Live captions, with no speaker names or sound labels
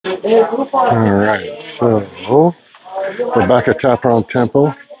Alright, so we're back at Ta Phrom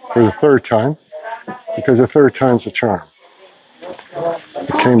Temple for the third time, because the third time's a charm.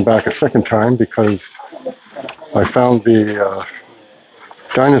 I came back a second time because I found the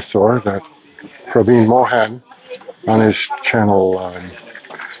dinosaur that Praveen Mohan on his channel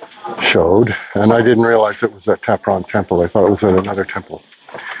showed, and I didn't realize it was at Ta Phrom Temple. I thought it was at another temple.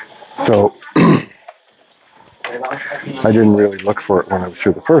 So I didn't really look for it when I was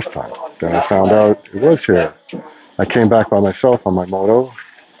here the first time. Then I found out it was here. I came back by myself on my moto,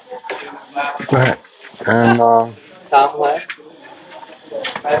 and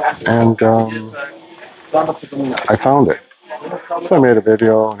I found it. So I made a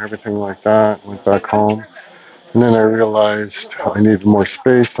video and everything like that, went back home, and then I realized I needed more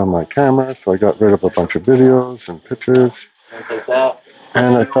space on my camera, so I got rid of a bunch of videos and pictures,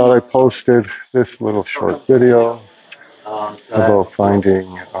 and I thought I posted this little short video about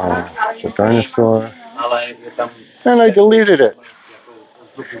finding the dinosaur, and I deleted it.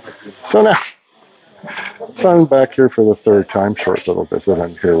 So now, I'm back here for the third time, short little visit.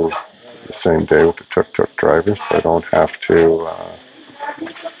 I'm here the same day with the tuk-tuk driver, so I don't have to,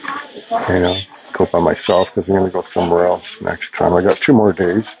 go by myself, because I'm going to go somewhere else next time. I got 2 more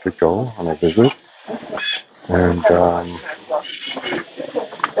days to go on a visit, and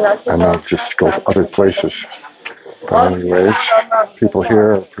I'll just go other places. But anyways, people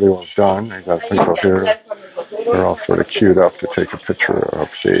here are pretty well done. I got people here. They're all sort of queued up to take a picture of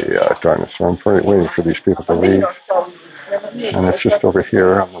the dinosaur. I'm waiting for these people to leave. And it's just over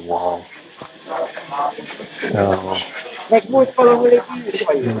here on the wall. So, yeah.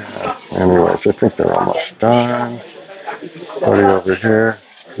 Anyways, I think they're almost done. Somebody over here.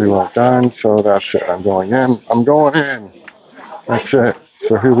 It's pretty well done. So that's it. I'm going in. I'm going in. That's it.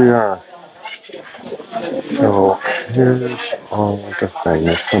 So here we are. So here's all the thing.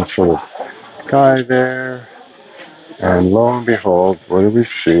 There's some sort of guy there. And lo and behold, what do we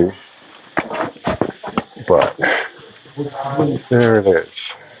see? But there it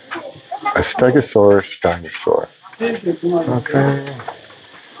is. A Stegosaurus dinosaur. Okay.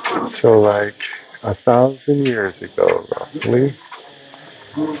 So like 1,000 years ago, roughly,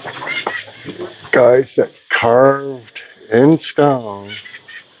 guys that carved in stone,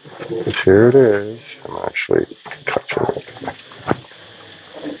 because here it is. I'm actually touching it.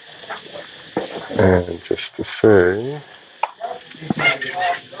 And just to say,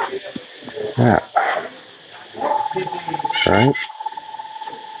 yeah, right?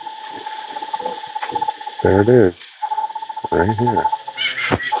 There it is, right here.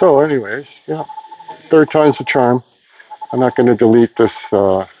 So anyways, yeah, third time's a charm. I'm not going to delete this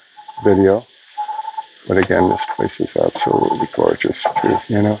video. But again, this place is absolutely gorgeous too,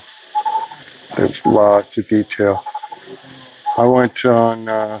 There's lots of detail. I went on,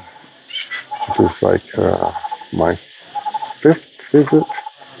 this is like my 5th visit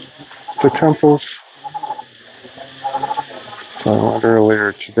to temples. So I went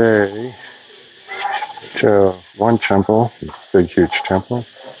earlier today to one temple, big huge temple,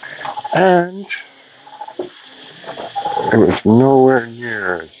 and it was nowhere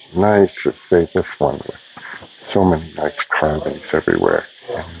near as nice as this one, with so many nice carvings everywhere.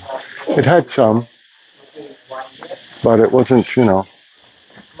 And it had some, but it wasn't, it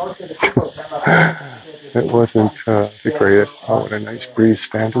wasn't the greatest. Oh, what a nice breeze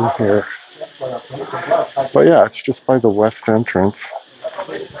standing here. But yeah, it's just by the west entrance,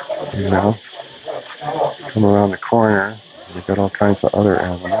 Come around the corner, you got all kinds of other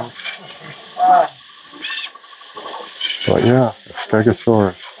animals. But yeah, a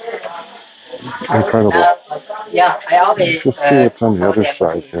Stegosaurus. Incredible. Let's just see what's on the other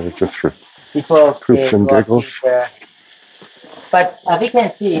side here, just for poops and giggles. But we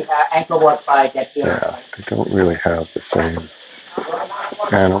can see anchor by that. Yeah, they don't really have the same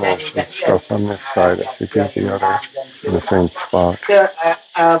animals and stuff on this side as they do the other in the same spot.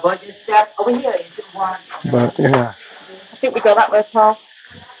 But yeah. I think we go that way, Paul.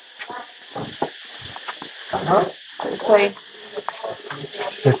 So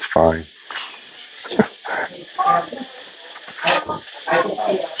it's fine.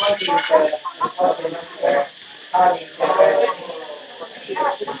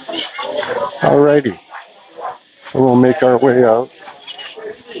 Alrighty, so we'll make our way out.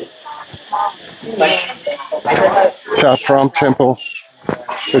 Ta Phrom Temple,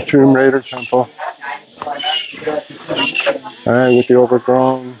 the Tomb Raider Temple. Alright, with the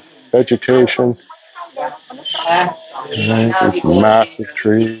overgrown vegetation. Alright, these massive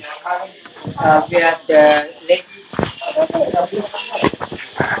trees.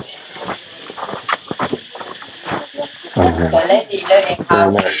 Oh, The yeah. lady learning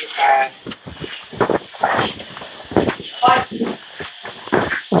how Very nice.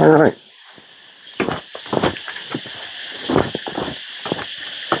 All right.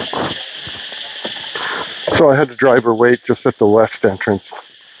 So I had the driver wait just at the west entrance.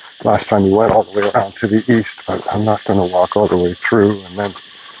 Last time he went all the way around to the east, but I'm not going to walk all the way through. And then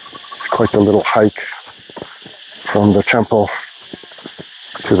it's quite a little hike from the temple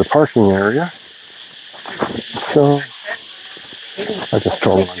to the parking area. So I just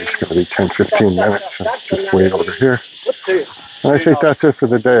told him I'm just going to be 10-15 minutes and just wait over here. And I think that's it for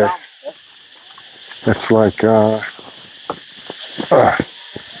the day. It's like,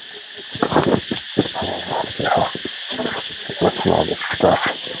 what's all this stuff?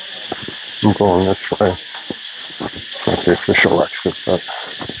 I'm going this way. It's not the official exit, but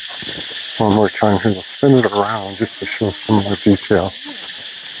one more time here, we'll spin it around just to show some more detail.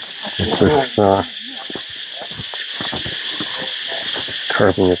 It's this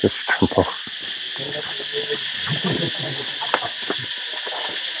carving of this temple.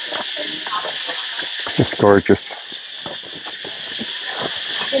 It's gorgeous.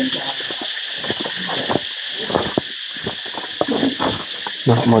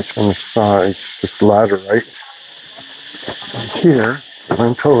 Not much on the sides, just laterite. And here, the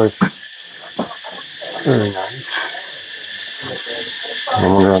lintel is very nice. I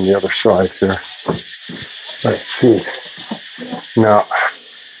wonder on the other side here. Let's see. Now,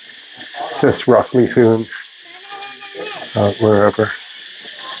 just roughly hewn wherever.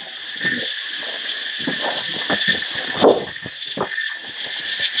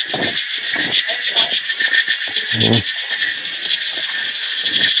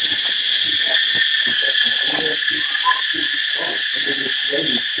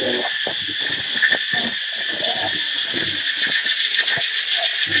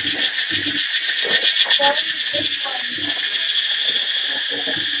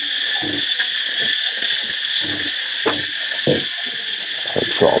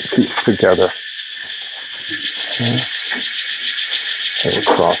 It's all pieced together. And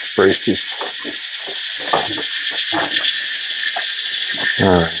cross braces.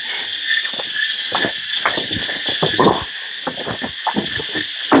 Alright.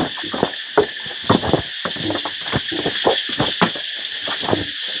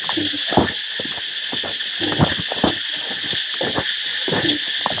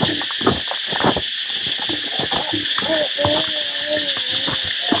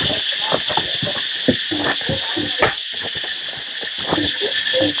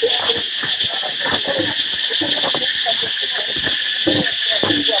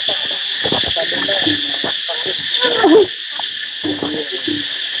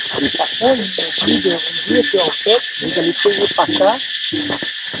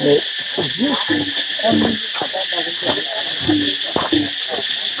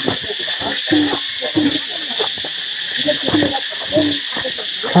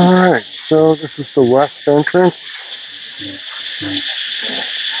 Alright, so this is the west entrance.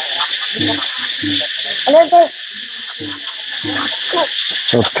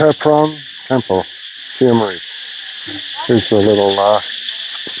 Of Ta Phrom Temple, Siem Reap. Here's the little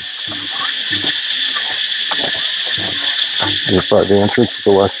inside the entrance of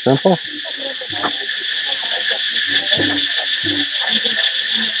the West Temple.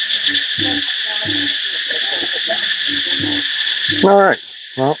 Alright,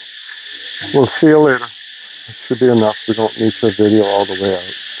 well, we'll see you later. It should be enough. We don't need to video all the way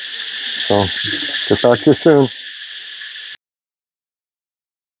out. So, get back to you soon.